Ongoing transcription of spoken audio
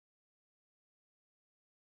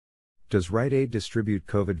Does Rite Aid distribute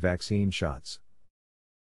COVID vaccine shots?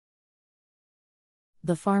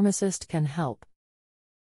 The pharmacist can help.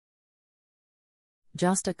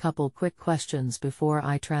 Just a couple quick questions before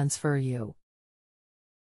I transfer you.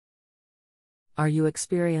 Are you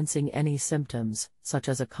experiencing any symptoms, such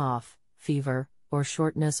as a cough, fever, or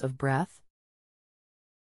shortness of breath?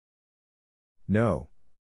 No.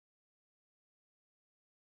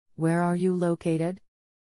 Where are you located?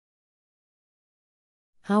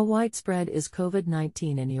 How widespread is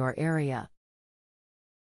COVID-19 in your area?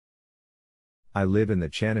 I live in the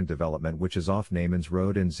Channin development, which is off Naaman's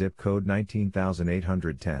Road in zip code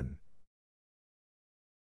 19,810.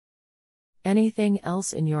 Anything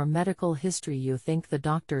else in your medical history you think the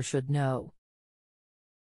doctor should know?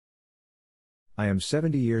 I am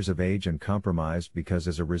 70 years of age and compromised because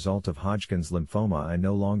as a result of Hodgkins lymphoma I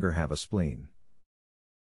no longer have a spleen.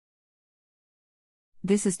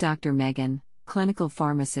 This is Dr. Megan, clinical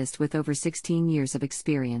pharmacist with over 16 years of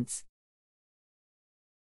experience.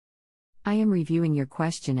 I am reviewing your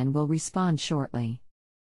question and will respond shortly.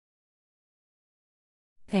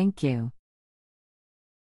 Thank you.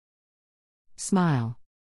 Smile.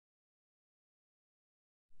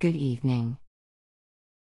 Good evening.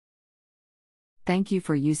 Thank you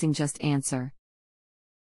for using JustAnswer.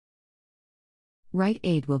 Rite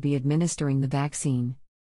Aid will be administering the vaccine.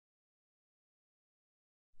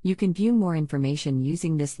 You can view more information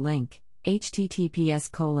using this link,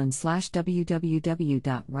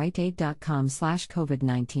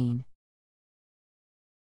 https://www.riteaid.com/COVID-19.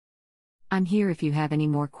 I'm here if you have any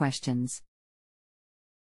more questions.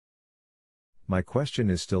 My question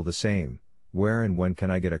is still the same: where and when can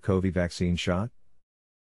I get a COVID vaccine shot?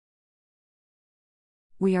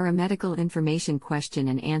 We are a medical information question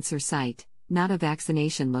and answer site, not a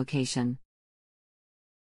vaccination location.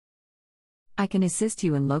 I can assist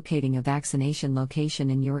you in locating a vaccination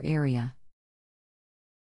location in your area.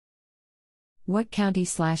 What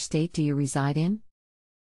county/state do you reside in?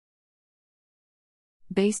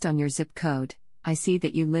 Based on your zip code, I see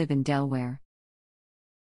that you live in Delaware.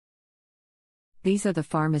 These are the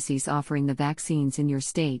pharmacies offering the vaccines in your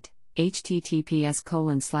state.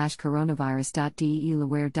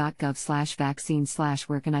 https://coronavirus.delaware.gov/vaccine/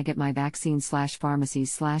 where can I get my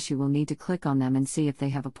vaccine/pharmacies/ you will need to click on them and see if they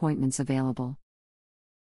have appointments available.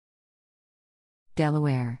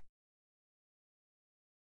 Delaware.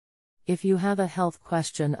 If you have a health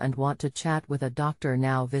question and want to chat with a doctor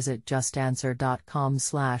now, visit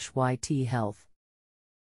justanswer.com/ythealth.